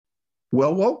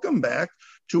Well, welcome back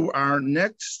to our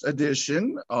next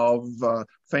edition of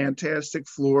Fantastic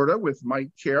Florida with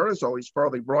Mike Kerr, as always,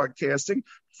 proudly broadcasting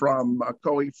from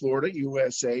Coe, Florida,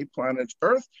 USA, planet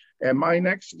Earth. And my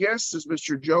next guest is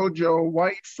Mr. Jojo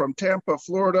White from Tampa,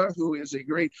 Florida, who is a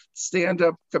great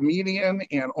stand-up comedian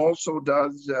and also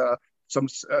does some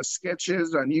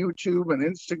sketches on YouTube and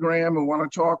Instagram, and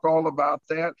want to talk all about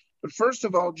that. But first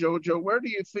of all, Jojo, where do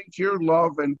you think your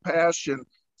love and passion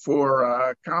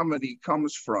for comedy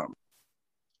comes from?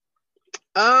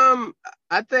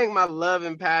 I think my love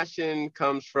and passion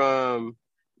comes from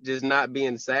just not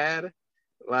being sad.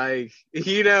 So I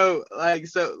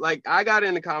got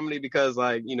into comedy because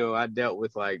I dealt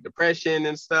with like depression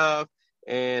and stuff.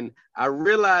 And I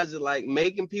realized that like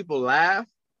making people laugh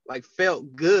like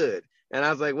felt good. And I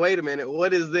was like, wait a minute,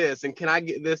 what is this? And can I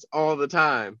get this all the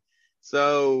time?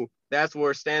 So that's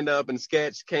where stand up and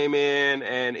sketch came in,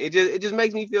 and it just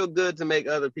makes me feel good to make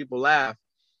other people laugh.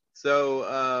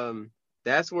 So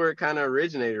that's where it kind of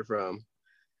originated from.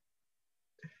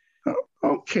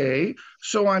 Okay.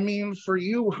 So, I mean, for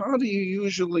you, how do you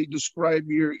usually describe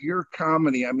your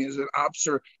comedy? I mean, is it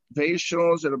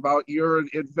observational? Is it about your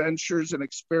adventures and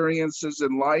experiences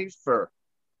in life? Or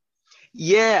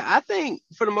Yeah, I think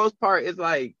for the most part, it's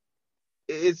like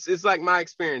my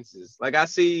experiences. Like I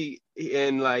see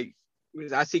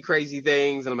crazy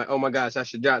things and I'm like, oh my gosh, I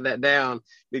should jot that down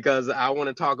because I want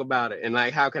to talk about it. And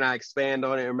like, how can I expand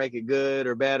on it or make it good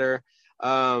or better?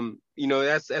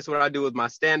 That's what I do with my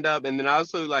stand up. And then I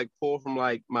also like pull from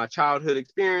like my childhood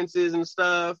experiences and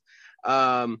stuff,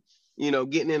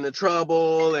 getting into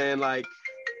trouble and like,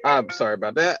 I'm sorry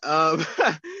about that.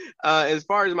 As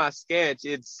far as my sketch,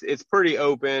 it's pretty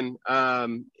open.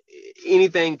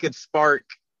 Anything could spark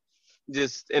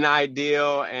just an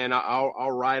ideal, and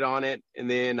I'll write on it, and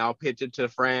then I'll pitch it to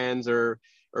friends or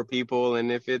people.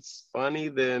 And if it's funny,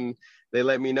 then they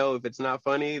let me know. If it's not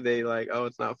funny, they like, oh,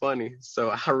 it's not funny, so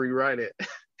I rewrite it.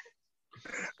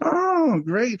 oh,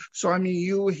 great. So, I mean,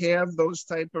 you have those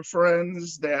type of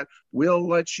friends that will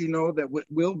let you know, that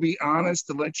will be honest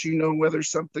to let you know whether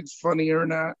something's funny or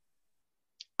not.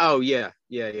 Oh yeah.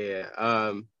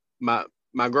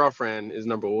 My girlfriend is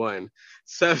number one,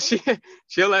 so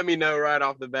she'll let me know right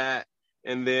off the bat.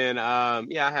 And then I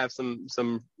have some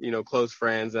close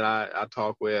friends that I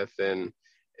talk with, and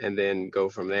then go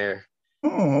from there.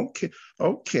 Oh, okay.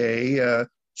 Okay.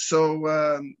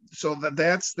 So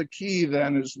that's the key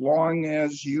then, as long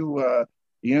as you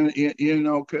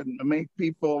can make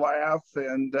people laugh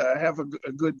and have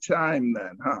a good time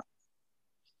then, huh?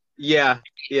 Yeah.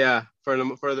 For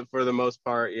the most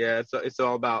part, yeah. It's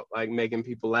all about like making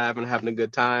people laugh and having a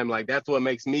good time. Like that's what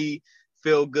makes me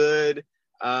feel good.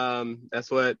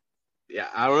 That's what. Yeah,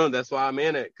 I don't know. That's why I'm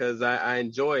in it, because I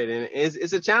enjoy it, and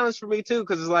it's a challenge for me too.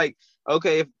 Because it's like,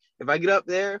 okay, if I get up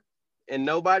there and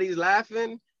nobody's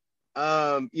laughing,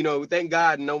 thank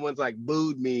God no one's like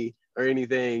booed me or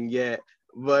anything yet.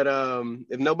 But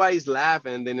if nobody's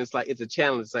laughing, then it's like it's a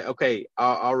challenge. It's like, okay,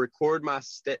 I'll record my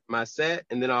set,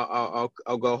 and then I'll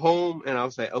go home and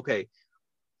I'll say, okay,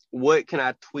 what can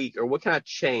I tweak or what can I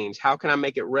change? How can I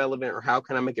make it relevant, or how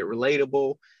can I make it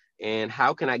relatable, and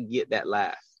how can I get that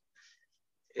laugh?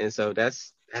 And so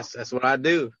that's what I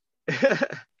do.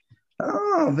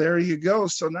 Oh, there you go.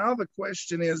 So now the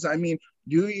question is, I mean,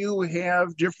 do you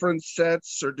have different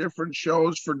sets or different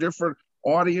shows for different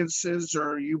audiences,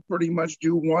 or you pretty much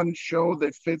do one show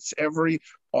that fits every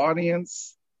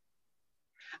audience?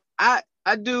 I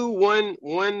do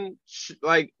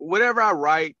like whatever I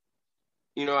write,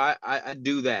 I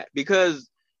do that because,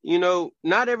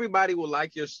 not everybody will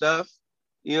like your stuff,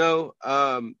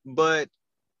 but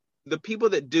the people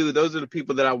that do, those are the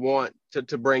people that I want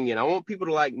to bring in. I want people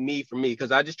to like me for me,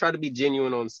 because I just try to be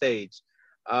genuine on stage.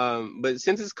 But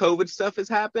since this COVID stuff has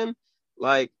happened,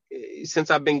 like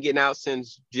since I've been getting out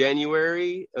since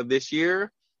January of this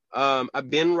year, I've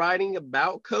been writing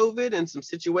about COVID and some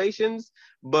situations,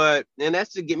 and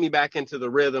that's to get me back into the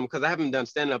rhythm, because I haven't done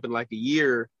stand up in like a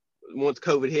year. Once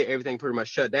COVID hit, everything pretty much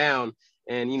shut down,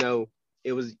 and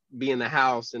it was be in the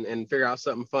house and figure out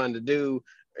something fun to do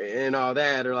and all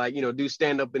that, or like do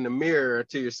stand up in the mirror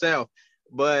to yourself.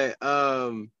 But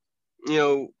once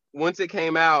it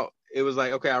came out, it was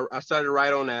like, okay, I started to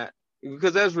write on that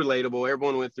because that's relatable.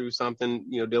 Everyone went through something,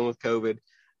 dealing with COVID.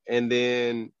 And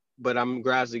then but I'm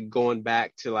gradually going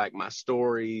back to like my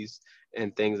stories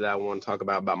and things that I want to talk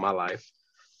about my life.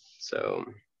 So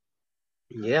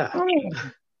yeah. Oh,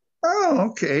 oh,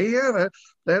 okay. Yeah,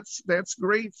 that's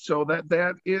great. So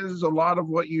that is a lot of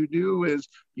what you do is,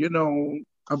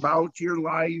 about your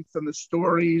life and the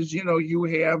stories, you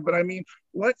have. But I mean,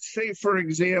 let's say, for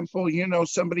example,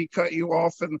 somebody cut you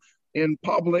off in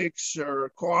Publix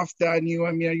or coughed on you?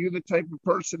 I mean, are you the type of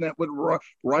person that would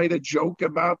write a joke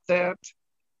about that?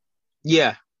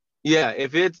 Yeah. Yeah.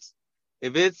 If it's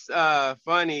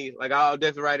funny, like I'll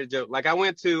definitely write a joke. Like I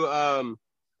went to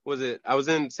I was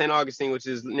in St. Augustine, which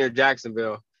is near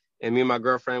Jacksonville, and me and my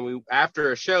girlfriend, we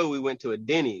after a show we went to a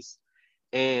Denny's.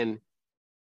 And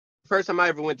first time I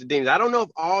ever went to Denny's. I don't know if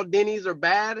all Denny's are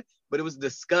bad, but it was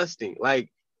disgusting.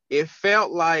 Like it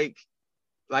felt like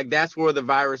that's where the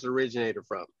virus originated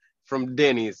from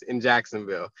Denny's in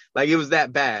Jacksonville. Like it was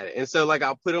that bad. And so like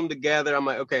I'll put them together. I'm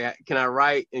like, okay, can I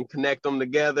write and connect them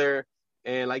together?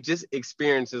 And like just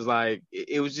experiences, like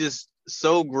it was just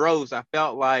so gross. I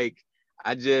felt like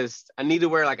I need to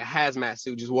wear like a hazmat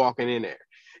suit just walking in there.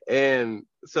 And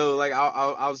so like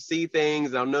I'll see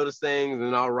things, I'll notice things,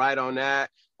 and I'll write on that.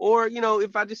 Or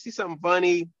if I just see something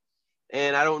funny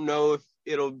and I don't know if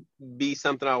it'll be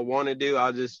something I want to do,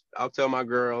 I'll tell my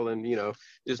girl and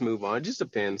just move on. It just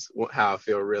depends how I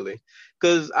feel really,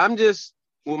 because I'm just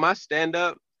with my stand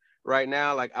up right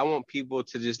now. Like I want people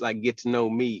to just like get to know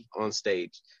me on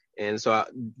stage, and so I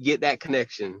get that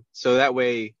connection. So that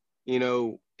way,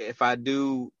 if I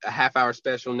do a half hour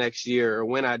special next year or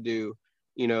when I do,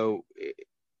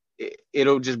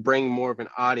 it'll just bring more of an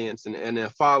audience and a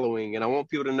following. And I want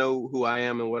people to know who I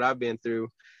am and what I've been through.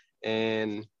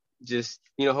 And just,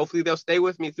 hopefully they'll stay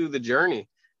with me through the journey.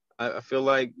 I feel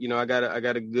like, I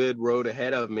got a good road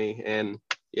ahead of me. And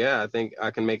yeah, I think I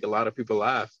can make a lot of people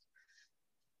laugh.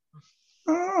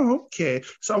 Oh, okay.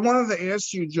 So I wanted to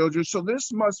ask you, Jojo. So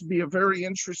this must be a very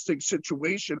interesting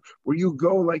situation where you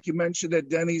go, like you mentioned, at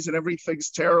Denny's and everything's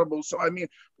terrible. So I mean,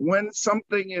 when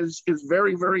something is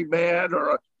very, very bad,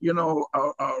 or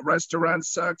a restaurant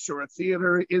sucks, or a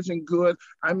theater isn't good.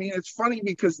 I mean, it's funny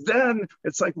because then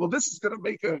it's like, well, this is going to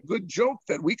make a good joke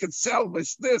that we could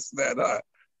salvage this, that.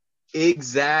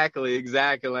 Exactly.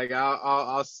 Like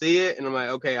I'll see it and I'm like,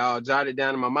 okay, I'll jot it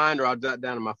down in my mind or I'll jot it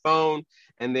down in my phone.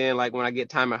 And then like when I get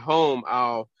time at home,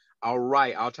 I'll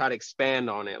write. I'll try to expand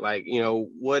on it. Like,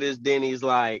 what is Denny's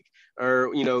like?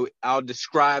 Or, I'll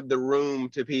describe the room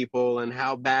to people and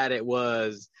how bad it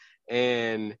was.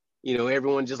 And,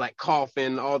 everyone just like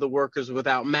coughing, all the workers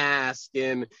without masks,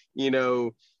 and,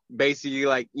 basically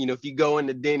like, if you go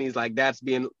into Denny's, like that's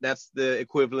the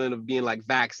equivalent of being like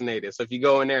vaccinated. So if you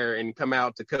go in there and come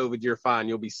out to COVID, you're fine,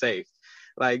 you'll be safe.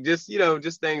 Like just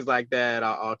just things like that.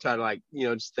 I'll try to like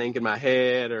just think in my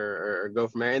head or go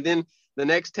from there. And then the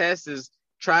next test is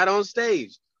try it on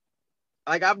stage.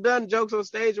 Like I've done jokes on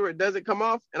stage where it doesn't come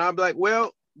off and I'll be like,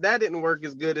 well, that didn't work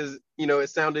as good as it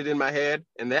sounded in my head,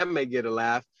 and that may get a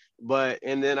laugh.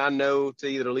 And then I know to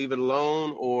either leave it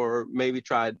alone or maybe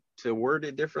try to word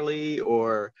it differently,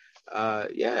 or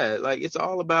like it's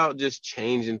all about just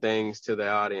changing things to the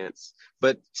audience,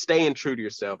 but staying true to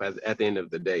yourself at the end of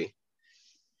the day.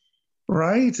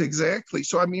 Right, exactly.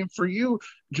 So, I mean, for you,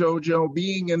 Jojo,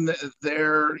 being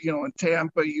there, in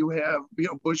Tampa, you have,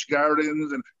 Busch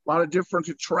Gardens and a lot of different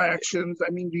attractions.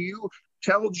 I mean, do you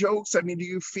tell jokes? I mean, do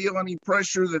you feel any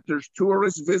pressure that there's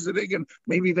tourists visiting and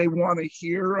maybe they want to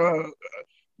hear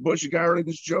Busch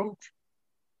Gardens joke?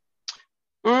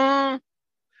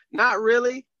 Not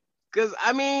really, because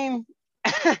I mean,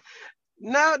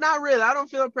 no, not really. I don't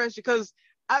feel pressure because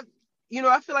I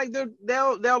feel like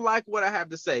they'll like what I have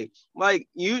to say. Like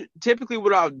typically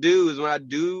what I'll do is when I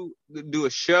do a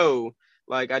show,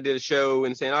 like I did a show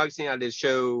in St. Augustine, I did a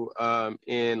show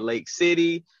in Lake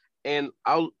City, and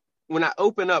when I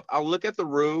open up, I'll look at the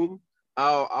room,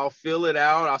 I'll fill it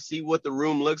out, I'll see what the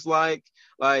room looks like.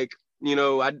 Like,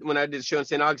 when I did a show in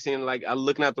St. Augustine, like I'm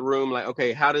looking at the room, like,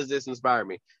 okay, how does this inspire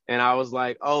me? And I was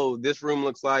like, oh, this room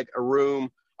looks like a room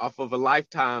off of a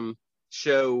Lifetime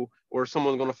show or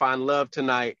someone's going to find love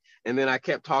tonight. And then I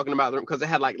kept talking about the room because it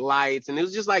had like lights and it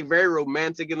was just like very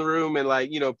romantic in the room. And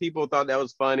like, people thought that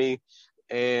was funny.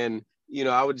 And,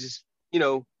 I would just,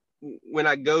 when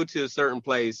I go to a certain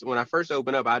place, when I first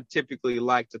open up, I typically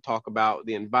like to talk about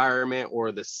the environment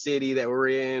or the city that we're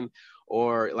in,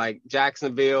 or like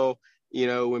Jacksonville,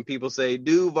 when people say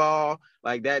Duval,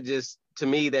 like that just, to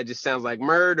me, that just sounds like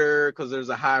murder because there's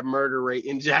a high murder rate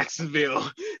in Jacksonville.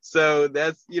 So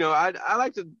that's, I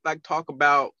like to like talk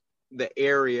about the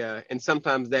area, and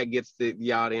sometimes that gets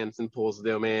the audience and pulls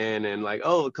them in, and like,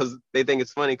 oh, because they think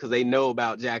it's funny because they know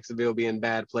about Jacksonville being a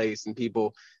bad place and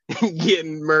people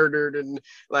getting murdered and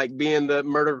like being the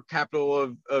murder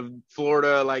capital of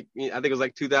Florida, like I think it was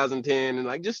like 2010, and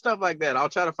like just stuff like that. I'll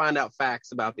try to find out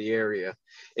facts about the area.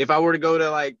 If I were to go to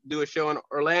like do a show in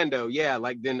Orlando, yeah,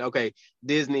 like then okay,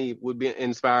 Disney would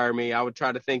inspire me. I would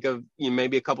try to think of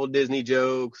maybe a couple Disney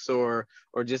jokes or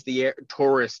just the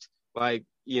tourist like,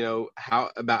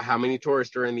 how many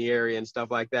tourists are in the area and stuff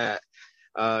like that.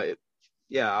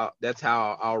 That's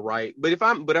how I'll write. But if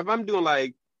I'm doing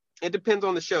like, it depends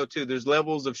on the show too. There's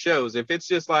levels of shows. If it's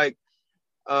just like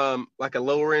a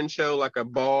lower end show, like a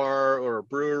bar or a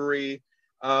brewery,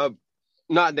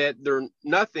 not that they're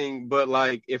nothing, but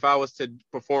like if I was to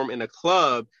perform in a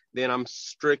club, then I'm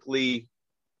strictly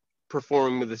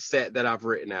performing with a set that I've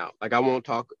written out. Like I won't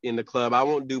talk in the club. I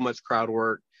won't do much crowd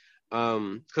work.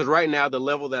 Because right now the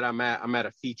level that I'm at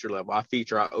a feature level. I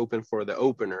open for the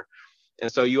opener. And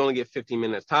so you only get 15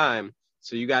 minutes time.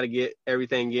 So you got to get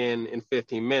everything in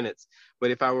 15 minutes.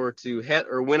 But if I were to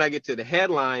when I get to the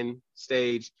headline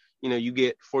stage, you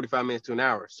get 45 minutes to an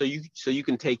hour. So you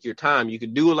can take your time. You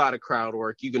can do a lot of crowd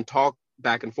work. You can talk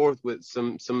back and forth with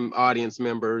some audience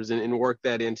members and work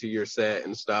that into your set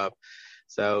and stuff.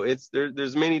 So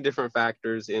there's many different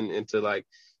factors into like,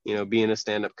 being a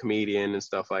stand-up comedian and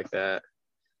stuff like that.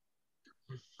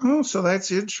 Oh, so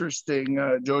that's interesting,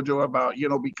 Jojo, about,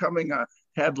 becoming a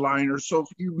headliner. So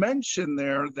you mentioned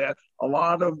there that a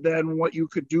lot of then what you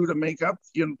could do to make up,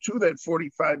 to that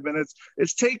 45 minutes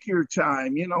is take your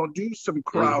time, do some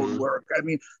crowd work. I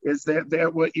mean, is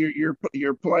that what you're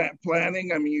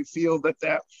planning? I mean, you feel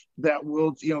that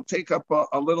will, take up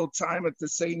a little time at the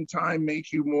same time,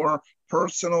 make you more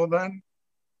personal then?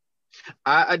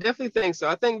 I definitely think so.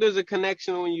 I think there's a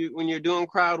connection when you're doing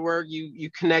crowd work. You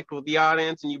connect with the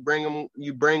audience and you bring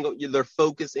their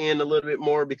focus in a little bit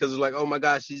more, because it's like, oh my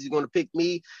gosh, is he going to pick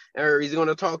me or is he going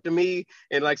to talk to me?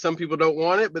 And like some people don't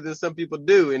want it, but then some people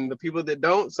do. And the people that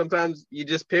don't, sometimes you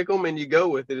just pick them and you go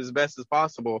with it as best as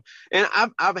possible. And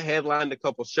I've headlined a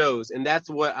couple shows, and that's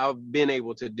what I've been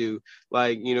able to do.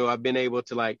 Like, I've been able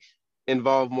to like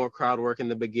involve more crowd work in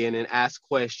the beginning, ask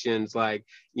questions like,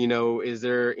 is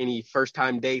there any first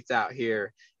time dates out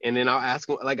here? And then I'll ask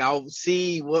them, like, I'll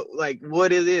see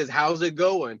what it is. How's it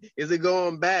going? Is it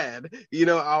going bad?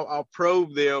 I'll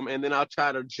probe them, and then I'll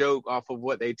try to joke off of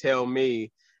what they tell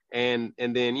me. And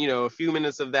then, a few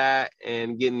minutes of that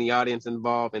and getting the audience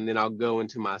involved, and then I'll go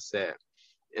into my set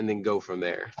and then go from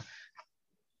there.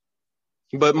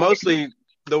 But mostly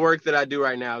the work that I do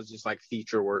right now is just like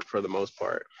feature work for the most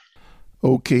part.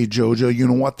 Okay, Jojo, you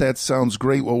know what? That sounds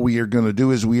great. What we are going to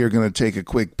do is we are going to take a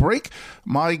quick break.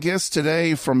 My guest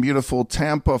today from beautiful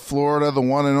Tampa, Florida, the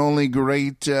one and only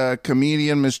great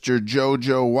comedian, Mr.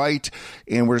 Jojo White.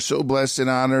 And we're so blessed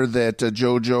and honored that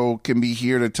Jojo can be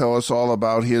here to tell us all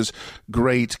about his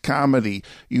great comedy.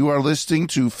 You are listening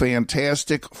to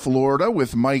Fantastic Florida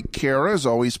with Mike Cara, as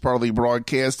always, proudly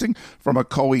broadcasting from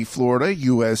Ocoee, Florida,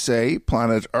 USA,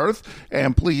 planet Earth.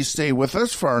 And please stay with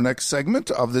us for our next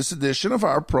segment of this edition of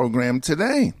our program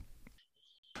today.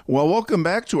 Well, welcome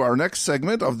back to our next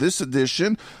segment of this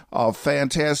edition of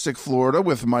Fantastic Florida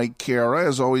with Mike Cara,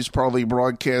 as always, proudly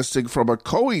broadcasting from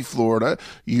Ocoee, Florida,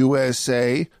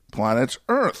 USA, planet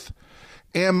Earth.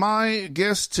 And my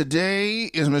guest today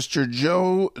is Mr.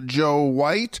 Jojo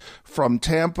White from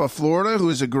Tampa, Florida, who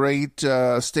is a great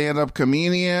stand-up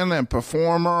comedian and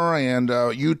performer and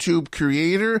YouTube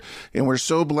creator. And we're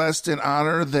so blessed and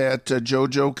honored that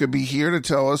Jojo could be here to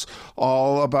tell us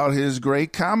all about his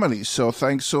great comedy. So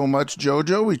thanks so much,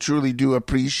 Jojo. We truly do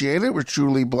appreciate it. We're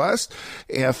truly blessed.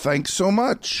 And thanks so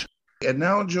much. And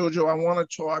now, Jojo, I want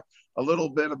to talk a little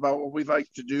bit about what we like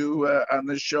to do on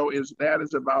this show is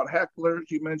about hecklers.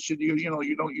 You mentioned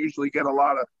you don't usually get a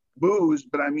lot of boos,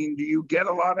 but I mean, do you get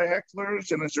a lot of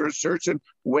hecklers? And is there a certain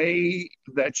way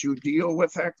that you deal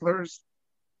with hecklers?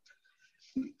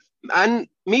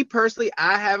 Me personally,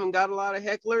 I haven't got a lot of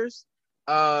hecklers.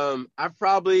 I've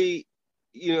probably,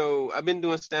 I've been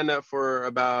doing stand-up for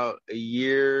about a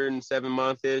year and 7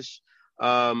 months-ish.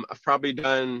 I've probably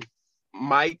done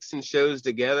mics and shows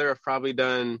together. I've probably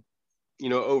done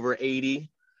over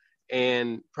 80,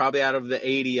 and probably out of the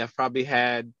 80, I've probably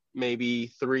had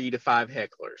maybe 3 to 5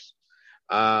 hecklers.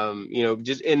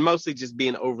 And mostly just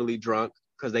being overly drunk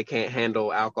because they can't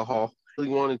handle alcohol. Really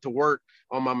wanted to work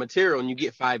on my material, and you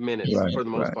get 5 minutes for the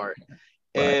most part.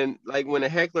 And like when a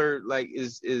heckler like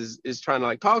is trying to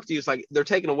like talk to you, it's like they're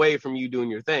taking away from you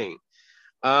doing your thing.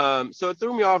 So it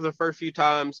threw me off the first few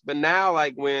times, but now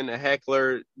like when a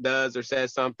heckler does or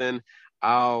says something,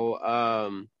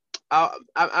 I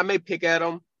may pick at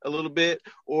them a little bit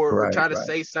or try to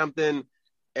say something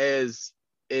as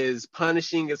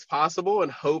punishing as possible in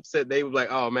hopes that they would be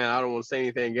like, oh man, I don't want to say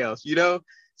anything else,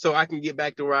 so I can get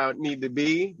back to where I need to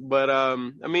be. But I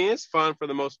mean, it's fun for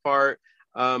the most part.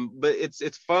 But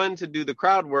it's fun to do the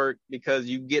crowd work because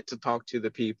you get to talk to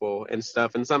the people and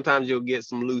stuff. And sometimes you'll get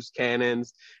some loose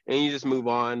cannons and you just move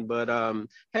on. But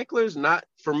hecklers, not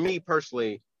for me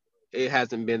personally, it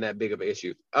hasn't been that big of an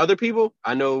issue. Other people,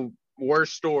 I know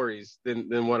worse stories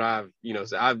than what I've,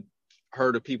 so I've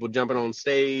heard of people jumping on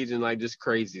stage and like just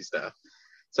crazy stuff.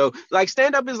 So like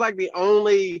stand up is like the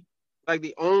only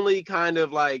kind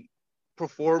of like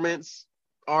performance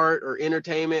art or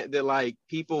entertainment that like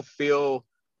people feel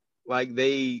like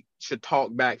they should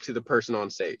talk back to the person on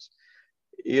stage.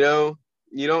 You know,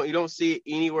 you don't see it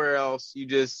anywhere else. You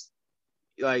just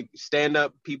like stand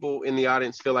up people in the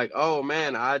audience feel like, oh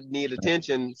man, I need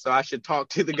attention, so I should talk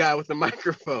to the guy with the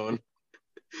microphone.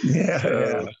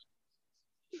 Yeah.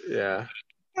 Yeah.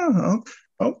 Uh-huh.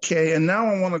 Okay, and now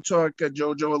I want to talk,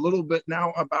 Jojo, a little bit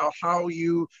now about how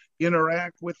you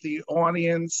interact with the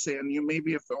audience, and you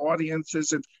maybe if the audience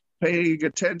isn't paying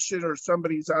attention or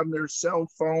somebody's on their cell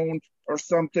phone or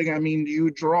something. I mean, do you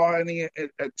draw any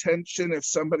attention if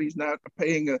somebody's not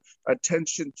paying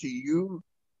attention to you?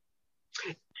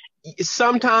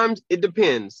 Sometimes it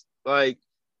depends. Like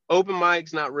open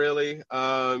mics, not really.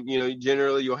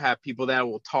 Generally you'll have people that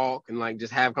will talk and like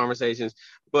just have conversations,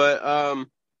 but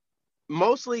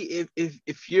mostly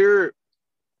if you're,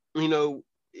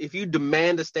 if you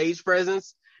demand a stage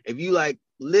presence, if you like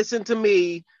listen to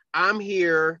me, I'm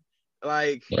here,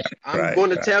 like I'm going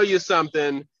to tell you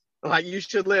something, like you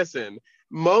should listen.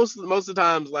 Most of the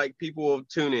times, like people will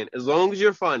tune in as long as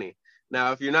you're funny.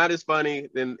 Now, if you're not as funny,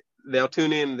 then they'll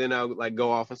tune in, and then I'll like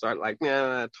go off and start like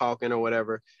talking or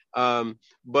whatever.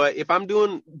 But if I'm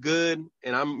doing good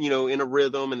and I'm in a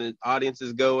rhythm and the audience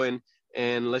is going,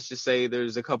 and let's just say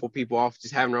there's a couple people off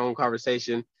just having their own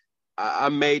conversation, I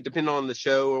may, depending on the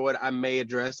show or what, I may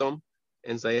address them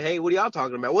and say, hey, what are y'all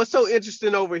talking about? What's so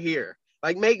interesting over here?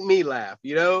 Like, make me laugh,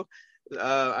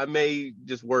 I may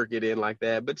just work it in like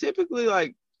that. But typically,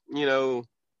 like,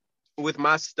 with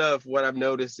my stuff, what I've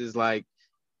noticed is like,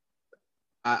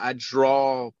 I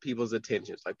draw people's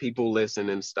attentions, like people listen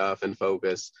and stuff and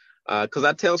focus. Because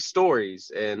I tell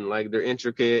stories and like they're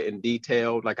intricate and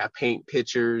detailed. Like I paint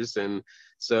pictures, and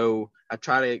so I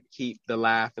try to keep the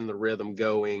laugh and the rhythm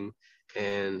going.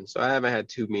 And so I haven't had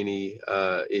too many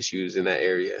issues in that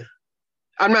area.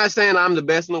 I'm not saying I'm the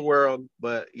best in the world,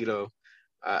 but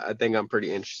I think I'm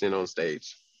pretty interesting on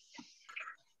stage.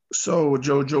 So,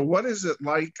 Jojo, what is it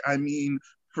like? I mean,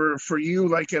 for you,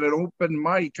 like at an open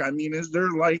mic, I mean, is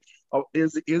there like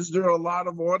is there a lot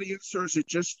of audience, or is it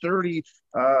just 30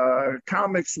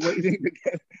 comics waiting to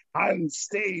get on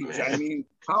stage? Man. I mean,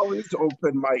 how is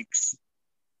open mics?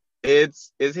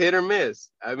 It's hit or miss.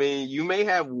 I mean, you may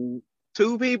have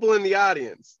two people in the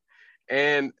audience,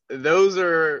 and those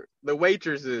are the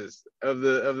waitresses of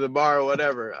the bar or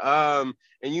whatever.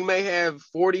 And you may have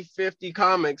 40, 50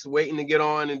 comics waiting to get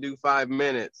on and do 5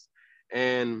 minutes.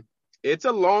 And it's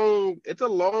a long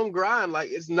grind.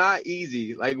 Like it's not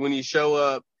easy. Like when you show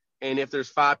up and if there's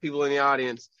 5 people in the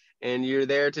audience and you're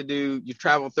there you've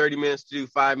traveled 30 minutes to do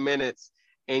 5 minutes,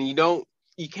 and you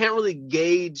can't really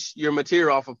gauge your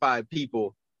material off of 5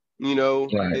 people.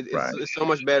 It's so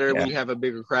much better when you have a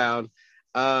bigger crowd.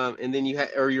 And then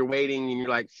you're waiting and you're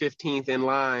like 15th in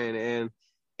line, and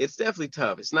it's definitely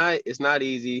tough. It's not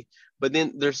easy. But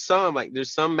then there's some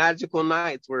magical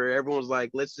nights where everyone's like,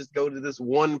 let's just go to this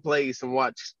one place and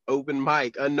watch open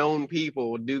mic, unknown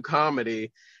people do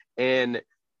comedy. And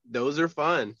those are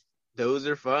fun. There's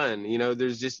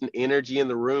just an energy in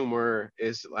the room where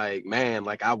it's like, man,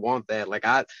 like I want that. Like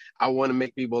I want to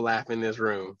make people laugh in this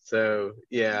room. So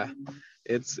yeah,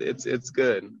 it's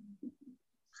good.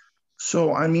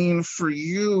 So, I mean, for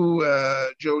you,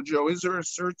 Jojo, is there a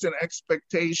certain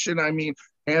expectation? I mean,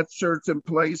 at certain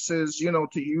places, to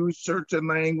use certain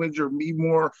language or be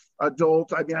more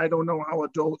adult. I mean, I don't know how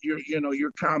adult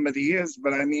your comedy is,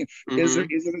 but I mean, is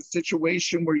it a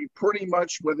situation where you pretty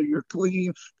much, whether you're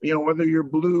clean, whether you're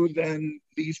blue, then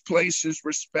these places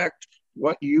respect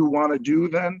what you want to do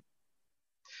then?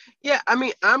 Yeah, I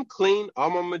mean, I'm clean. All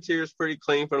my material's pretty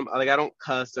clean from like I don't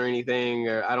cuss or anything,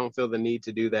 or I don't feel the need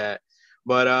to do that.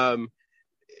 But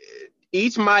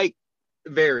each mic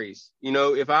varies.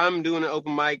 If I'm doing an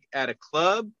open mic at a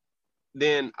club,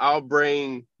 then I'll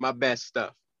bring my best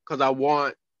stuff because I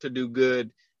want to do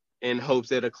good in hopes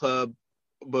that a club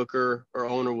booker or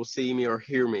owner will see me or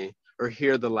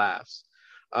hear the laughs.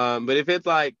 But if it's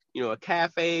like, a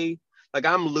cafe, like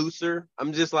I'm looser.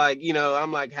 I'm just like,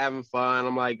 I'm like having fun.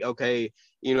 I'm like, okay,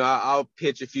 I'll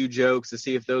pitch a few jokes to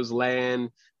see if those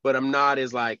land, but I'm not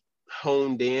as like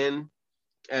honed in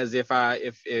as if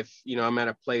I'm at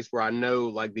a place where I know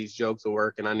like these jokes will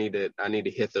work and I need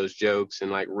to hit those jokes and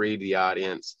like read the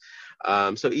audience.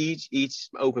 So each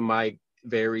open mic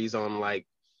varies on like,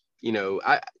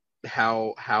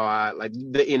 how I like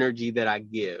the energy that I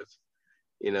give,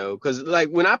 because like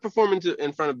when I perform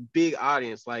in front of big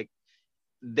audience, like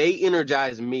they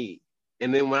energize me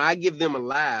And then when I give them a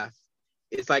laugh,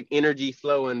 it's like energy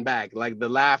flowing back. Like the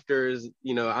laughter is,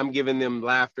 I'm giving them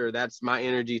laughter. That's my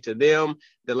energy to them.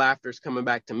 The laughter's coming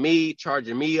back to me,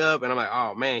 charging me up. And I'm like,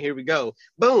 oh man, here we go.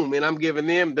 Boom. And I'm giving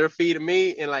them, they're feeding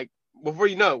me. And like, before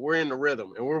you know it, we're in the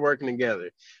rhythm and we're working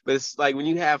together. But it's like when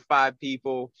you have 5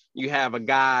 people, you have a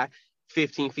guy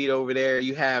 15 feet over there,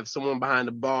 you have someone behind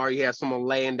the bar, you have someone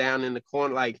laying down in the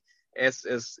corner. Like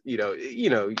it's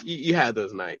you have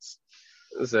those nights.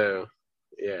 So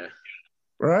yeah.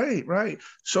 Right.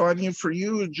 So, I mean, for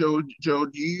you, Joe, do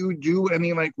you do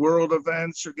any like world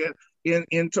events or get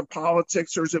into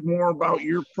politics, or is it more about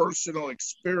your personal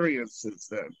experiences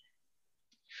then?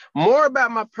 More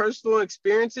about my personal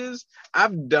experiences. I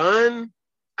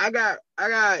got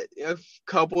a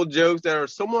couple jokes that are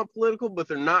somewhat political, but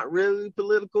they're not really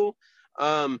political.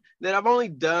 That I've only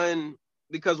done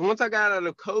because once I got out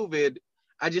of COVID,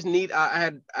 I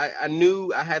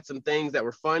knew I had some things that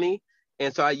were funny.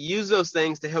 And so I use those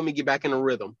things to help me get back in a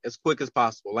rhythm as quick as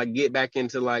possible, like get back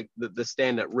into like the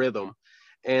stand-up rhythm.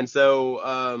 And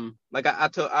so like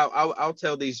I'll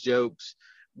tell these jokes,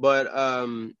 but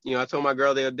I told my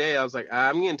girl the other day, I was like,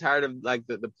 I'm getting tired of like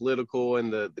the political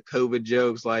and the COVID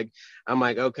jokes. Like I'm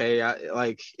like, okay,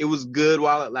 like it was good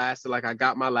while it lasted. Like I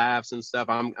got my laughs and stuff.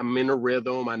 I'm in a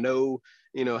rhythm. I know,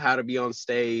 how to be on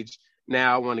stage.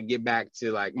 Now I want to get back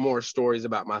to like more stories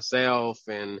about myself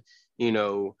and,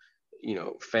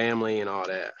 family and all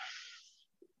that.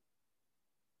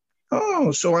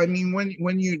 Oh, so I mean,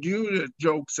 when you do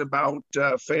jokes about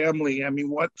family, I mean,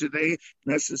 what do they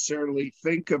necessarily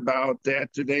think about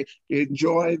that? Do they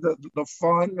enjoy the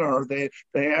fun, or they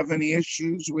have any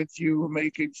issues with you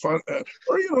making fun,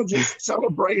 or just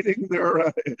celebrating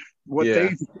their what Yeah. they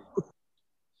do?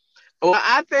 Well,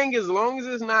 I think as long as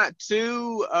it's not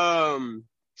too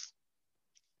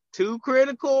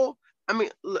critical. I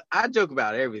mean, look, I joke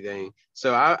about everything,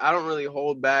 so I don't really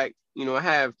hold back. I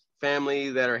have family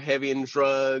that are heavy in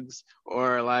drugs,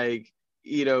 or like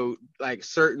like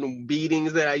certain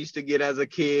beatings that I used to get as a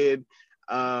kid.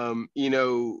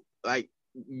 Like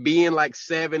being like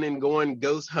 7 and going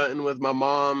ghost hunting with my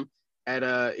mom at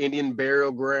a Indian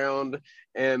burial ground,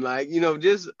 and like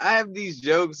just I have these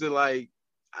jokes that like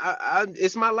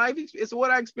it's my life. It's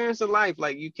what I experience in life.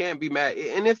 Like you can't be mad,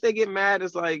 and if they get mad,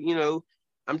 it's like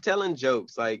I'm telling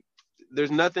jokes. Like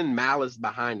there's nothing malice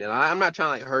behind it. I'm not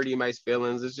trying to like hurt anybody's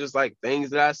feelings. It's just like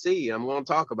things that I see. I'm going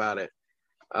to talk about it.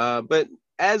 But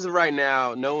as of right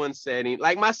now, no one's said any.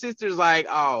 Like my sister's like,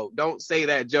 oh, don't say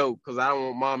that joke because I don't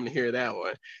want mom to hear that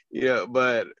one.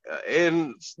 But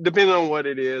and depending on what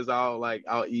it is,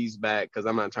 I'll ease back because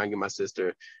I'm not trying to get my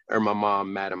sister or my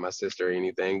mom mad at my sister or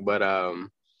anything. But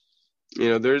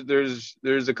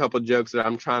there's a couple jokes that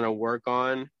I'm trying to work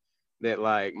on that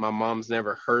like my mom's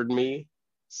never heard me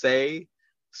say,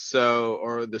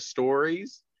 or the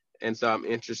stories, and so I'm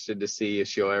interested to see if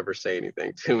she'll ever say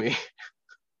anything to me.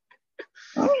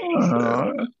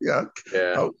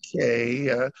 Yeah.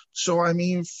 Okay. So I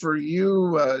mean, for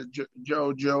you,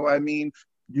 Jojo, I mean,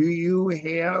 do you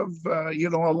have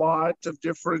a lot of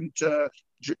different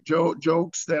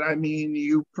jokes that I mean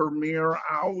you premiere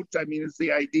out? I mean, is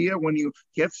the idea when you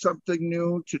get something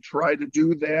new to try to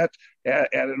do that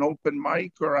at an open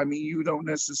mic, or I mean, you don't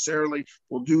necessarily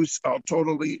will do a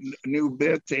totally new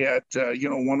bit at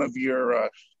one of your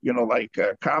like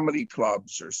comedy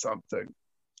clubs or something?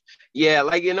 Yeah,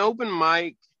 like an open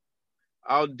mic,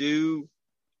 I'll do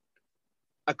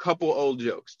a couple old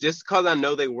jokes just because I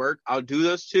know they work. I'll do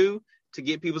those 2 to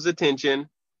get people's attention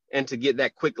and to get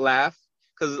that quick laugh.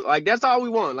 Cause like that's all we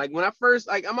want. Like when I first,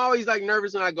 like I'm always like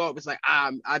nervous when I go up. It's like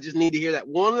I just need to hear that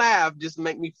one laugh just to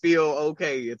make me feel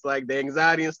okay. It's like the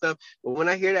anxiety and stuff. But when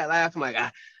I hear that laugh, I'm like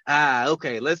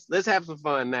okay, let's have some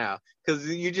fun now. Cause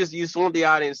you just want the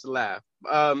audience to laugh.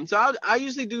 So I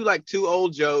usually do like 2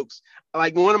 old jokes.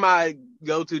 Like one of my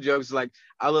go-to jokes is like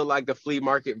I look like the flea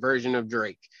market version of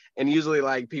Drake, and usually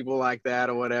like people like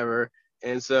that or whatever.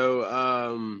 And so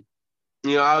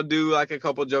I'll do like a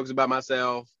couple jokes about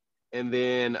myself. And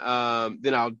then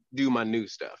I'll do my new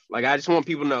stuff. Like I just want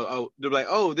people to know, they're like,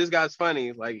 oh, this guy's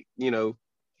funny. Like,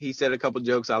 he said a couple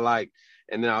jokes I like,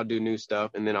 and then I'll do new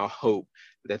stuff, and then I'll hope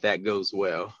that goes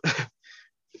well.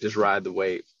 Just ride the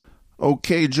wave.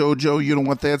 Okay, Jojo, you know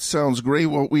what? That sounds great.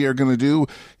 What we are going to do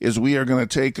is we are going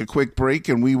to take a quick break,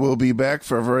 and we will be back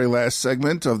for our very last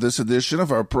segment of this edition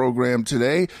of our program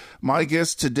today. My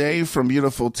guest today from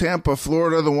beautiful Tampa,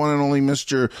 Florida, the one and only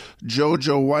Mr.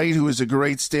 Jojo White, who is a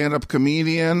great stand-up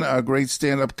comedian, a great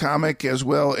stand-up comic, as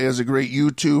well as a great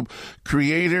YouTube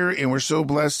creator. And we're so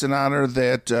blessed and honored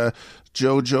that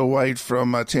Jojo White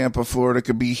from Tampa, Florida,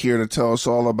 could be here to tell us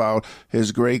all about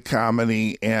his great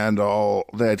comedy and all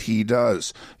that he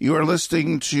does. You are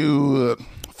listening to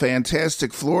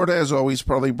Fantastic Florida, as always,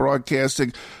 probably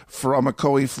broadcasting from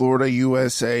Macoy, Florida,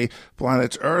 USA,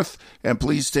 planet Earth. And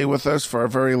please stay with us for our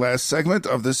very last segment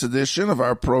of this edition of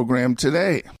our program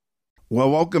today. Well,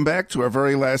 welcome back to our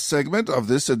very last segment of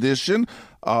this edition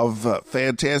of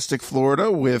Fantastic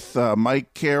Florida with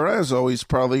Mike Cara, as always,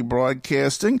 proudly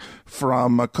broadcasting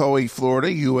from Macoy, Florida,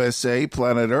 USA,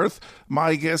 planet Earth.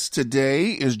 My guest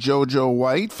today is Jojo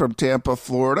White from Tampa,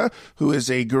 Florida, who is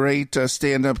a great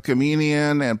stand-up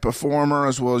comedian and performer,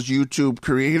 as well as YouTube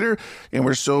creator. And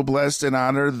we're so blessed and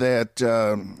honored that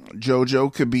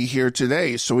Jojo could be here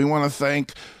today. So we want to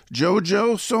thank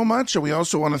Jojo so much, and we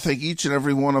also want to thank each and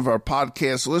every one of our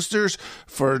podcast listeners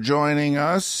for joining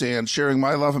us and sharing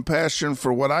my love and passion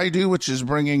for what I do, which is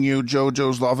bringing you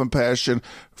Jojo's love and passion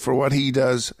for what he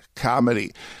does,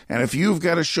 comedy. And if you've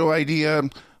got a show idea,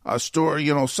 a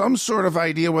story, some sort of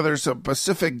idea, whether it's a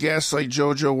specific guest like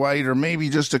Jojo White or maybe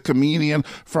just a comedian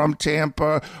from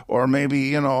Tampa or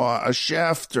maybe, a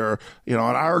chef or, an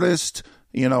artist,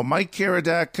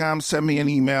 MikeCara.com, send me an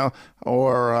email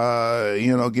or,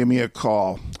 give me a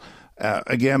call.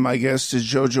 Again, my guest is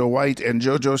Jojo White, and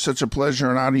Jojo, such a pleasure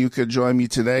and honor you could join me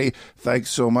today. Thanks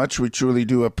so much. We truly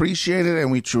do appreciate it,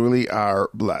 and we truly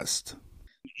are blessed.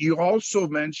 You also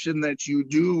mentioned that you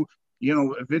do,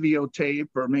 videotape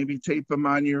or maybe tape them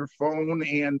on your phone.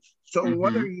 And so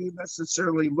what are you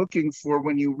necessarily looking for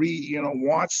when you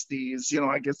watch these?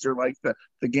 I guess they're like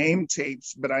the game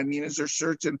tapes, but I mean, is there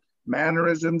certain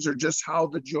mannerisms or just how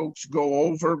the jokes go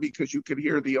over because you could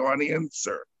hear the audience?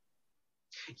 Or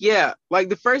yeah, like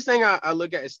the first thing I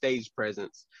look at is stage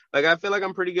presence. Like I feel like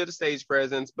I'm pretty good at stage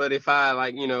presence, but if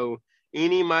I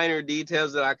any minor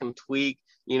details that I can tweak,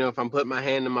 if I'm putting my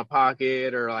hand in my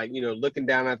pocket or looking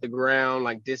down at the ground,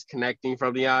 like disconnecting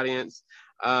from the audience,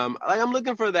 I'm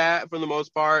looking for that for the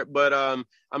most part, but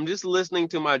I'm just listening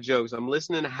to my jokes. I'm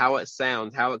listening to how it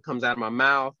sounds, how it comes out of my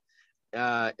mouth.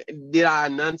 Did I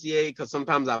enunciate? Because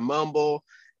sometimes I mumble,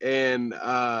 and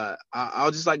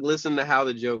I'll just listen to how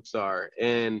the jokes are,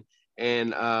 and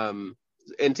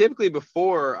typically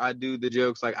before I do the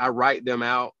jokes, I write them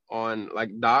out on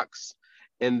docs,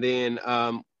 and then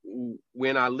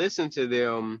when I listen to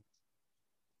them,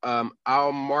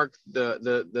 I'll mark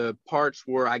the parts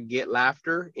where I get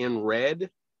laughter in red,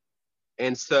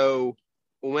 and so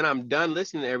when I'm done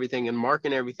listening to everything and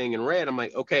marking everything in red, I'm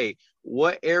like, okay,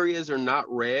 what areas are not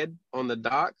red on the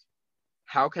doc?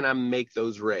 How can I make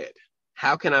those red?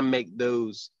 How can I make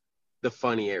those the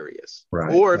funny areas?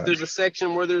 Right, or if there's a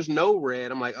section where there's no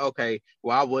red, I'm like, okay,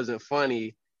 well, I wasn't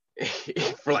funny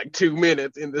for 2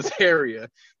 minutes in this area.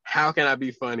 How can I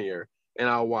be funnier? And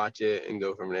I'll watch it and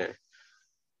go from there.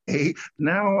 Hey,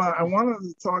 now I wanted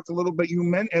to talk a little bit. You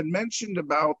had mentioned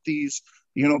about these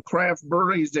craft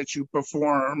breweries that you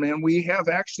perform, and we have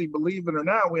actually, believe it or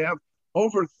not, we have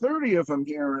over 30 of them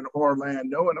here in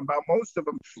Orlando, and about most of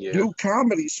them do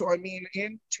comedy. So, I mean,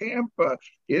 in Tampa,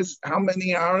 how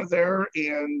many are there,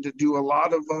 and do a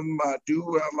lot of them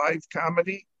do live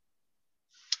comedy?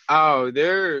 Oh,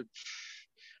 they're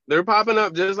popping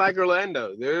up just like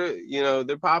Orlando.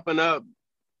 They're popping up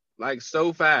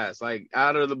so fast,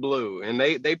 out of the blue, and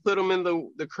they put them in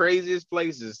the craziest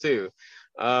places too.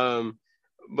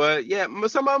 But yeah,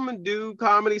 some of them do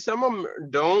comedy, some of them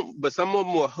don't, but some of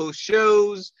them will host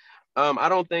shows. I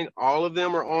don't think all of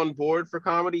them are on board for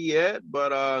comedy yet,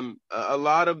 but a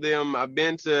lot of them, I've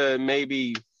been to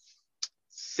maybe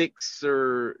 6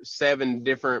 or 7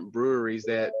 different breweries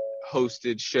that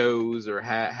hosted shows or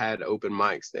had open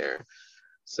mics there.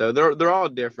 So they're all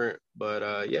different,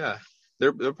 but yeah,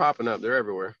 they're popping up. They're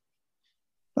everywhere.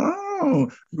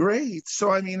 Oh, great.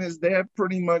 So, I mean, is that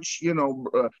pretty much,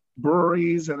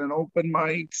 breweries and then open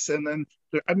mics? And then,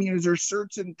 I mean, is there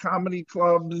certain comedy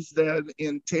clubs that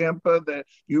in Tampa that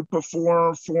you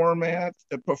perform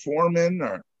in?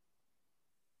 Or?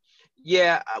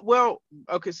 Yeah, well,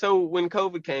 okay. So when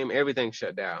COVID came, everything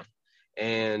shut down.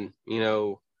 And,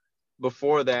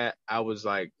 before that, I was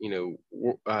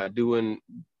doing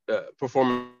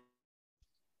performing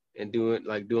and doing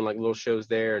little shows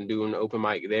there and doing open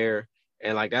mic there,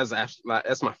 and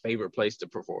that's my favorite place to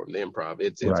perform, the Improv.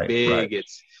 It's right, big, right.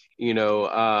 It's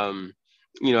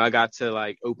I got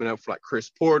to open up for Chris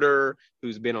Porter,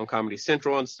 who's been on Comedy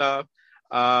Central and stuff,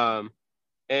 and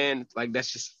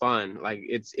that's just fun.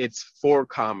 It's for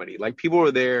comedy. People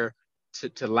are there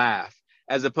to laugh,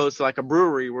 as opposed to a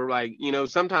brewery where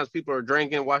sometimes people are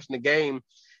drinking, watching the game,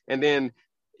 and then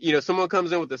someone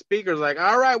comes in with the speakers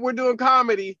all right, we're doing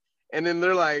comedy. And then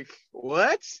they're like,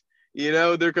 what?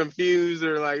 they're confused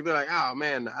or they're like, oh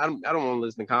man, I don't want to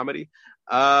listen to comedy.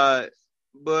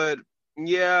 But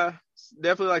yeah,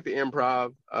 definitely like the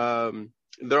improv.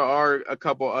 There are a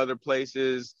couple other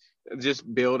places,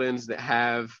 just buildings that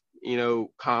have,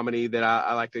 comedy that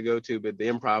I like to go to, but the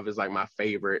improv is like my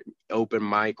favorite open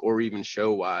mic or even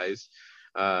show wise.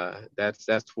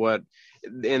 That's what,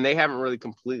 and they haven't really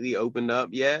completely opened up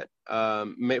yet.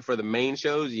 For the main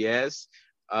shows, yes.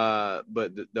 But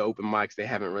the open mics, they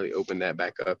haven't really opened that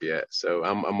back up yet. So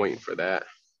I'm waiting for that.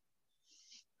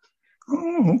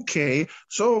 Oh, okay.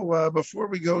 So before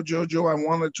we go, Jojo, I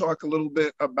want to talk a little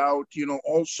bit about,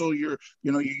 also your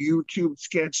YouTube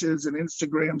sketches and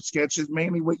Instagram sketches.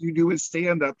 Mainly what you do is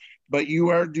stand up, but you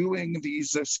are doing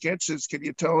these sketches. Can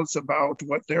you tell us about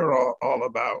what they're all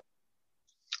about?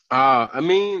 I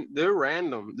mean, they're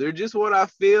random. They're just what I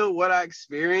feel, what I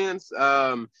experience.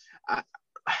 I,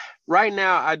 right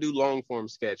now I do long form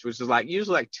sketch, which is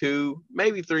usually 2,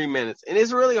 maybe 3 minutes. And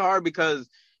it's really hard because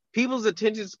people's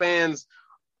attention spans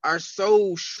are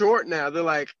so short now. They're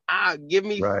like, give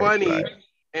me Right, funny. right.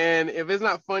 And if it's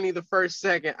not funny the first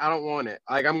second, I don't want it.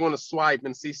 I'm going to swipe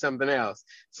and see something else.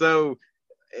 So,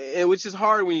 which is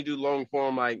hard when you do long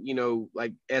form, like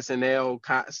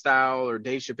SNL style or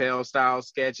Dave Chappelle style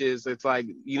sketches. It's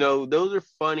those are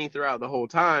funny throughout the whole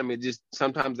time. It just,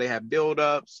 sometimes they have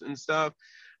build-ups and stuff.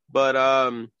 But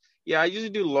yeah, I usually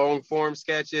do long form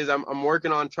sketches. I'm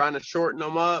working on trying to shorten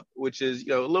them up, which is,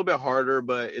 a little bit harder,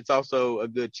 but it's also a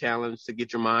good challenge to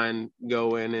get your mind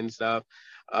going and stuff.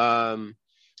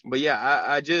 But yeah,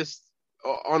 I just,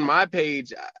 on my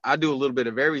page, I do a little bit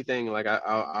of everything.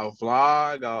 I'll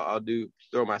vlog, I'll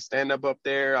throw my stand up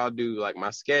there. I'll do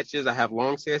my sketches. I have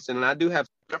long sketches, and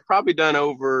I've probably done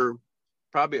over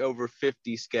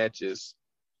 50 sketches.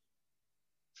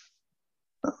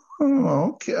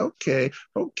 Oh, okay.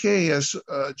 Yes,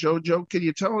 Jojo, can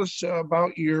you tell us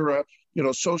about your,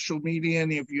 social media,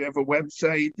 and if you have a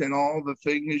website and all the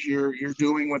things you're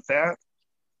doing with that?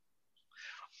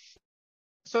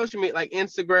 Social media, like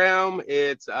Instagram,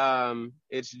 it's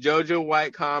Jojo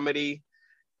White Comedy.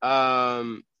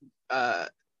 Um, uh,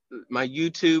 my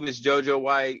YouTube is Jojo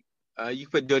White. You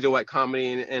put Jojo White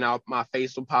Comedy and my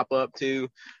face will pop up too.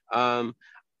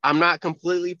 I'm not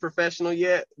completely professional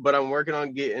yet, but I'm working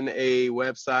on getting a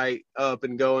website up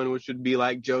and going, which would be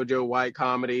like Jojo White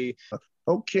Comedy.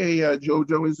 Okay,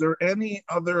 Jojo, is there any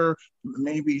other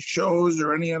maybe shows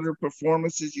or any other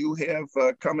performances you have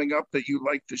coming up that you'd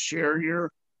like to share here?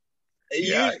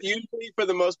 Yeah. Usually, for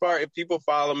the most part, if people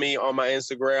follow me on my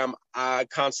Instagram, I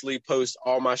constantly post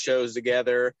all my shows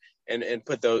together and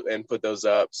put those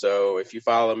up. So if you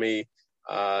follow me,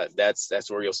 that's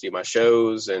where you'll see my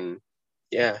shows. And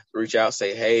yeah, reach out,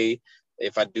 say hey.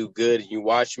 If I do good and you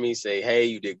watch me, say hey,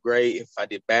 you did great. If I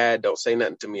did bad, don't say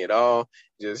nothing to me at all.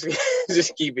 Just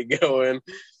just keep it going.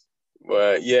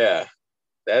 But yeah,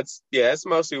 that's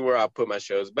mostly where I put my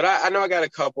shows. But I know I got a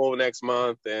couple next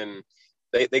month, and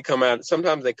they come out.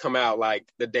 Sometimes they come out like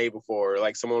the day before.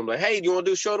 Like someone will be like, hey, do you want to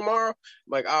do a show tomorrow? I'm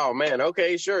like, oh man,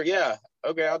 okay, sure, yeah,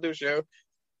 okay, I'll do a show.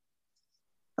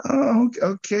 Oh,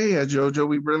 okay, Jojo,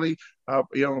 we really,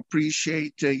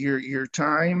 appreciate your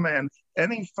time. And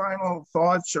any final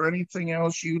thoughts or anything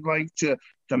else you'd like to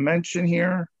mention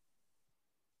here?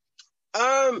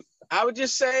 I would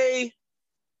just say,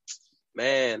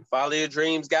 man, follow your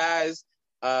dreams, guys.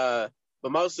 But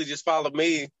mostly just follow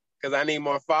me because I need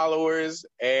more followers.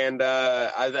 And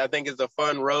I think it's a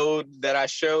fun road that I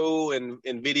show in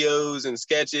videos and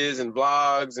sketches and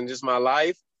vlogs and just my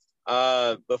life.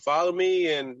 But follow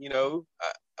me, and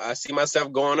I see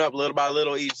myself going up little by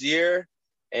little each year,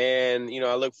 and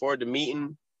I look forward to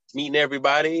meeting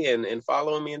everybody and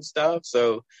following me and stuff.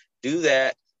 So do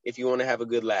that if you want to have a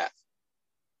good laugh.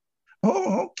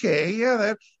 Oh, okay.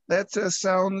 Yeah, that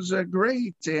sounds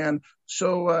great. And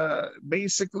so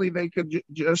basically, they could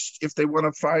just, if they want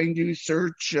to find you,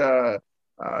 search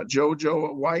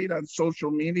Jojo White on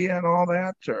social media and all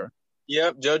that, or?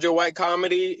 Yep, Jojo White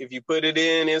Comedy. If you put it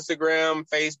in Instagram,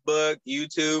 Facebook,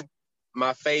 YouTube,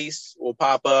 my face will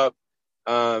pop up.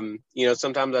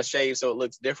 Sometimes I shave so it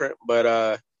looks different,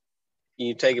 but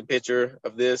you take a picture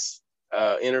of this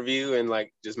interview and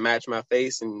just match my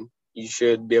face, and you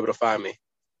should be able to find me.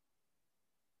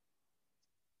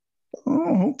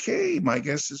 Oh, okay. My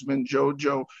guest has been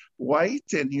Jojo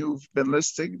White, and you've been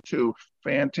listening to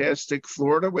Fantastic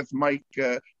Florida with Mike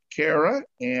Cara.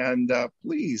 And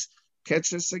please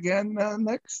catch us again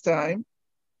next time.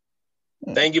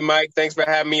 Thank you, Mike. Thanks for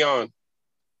having me on.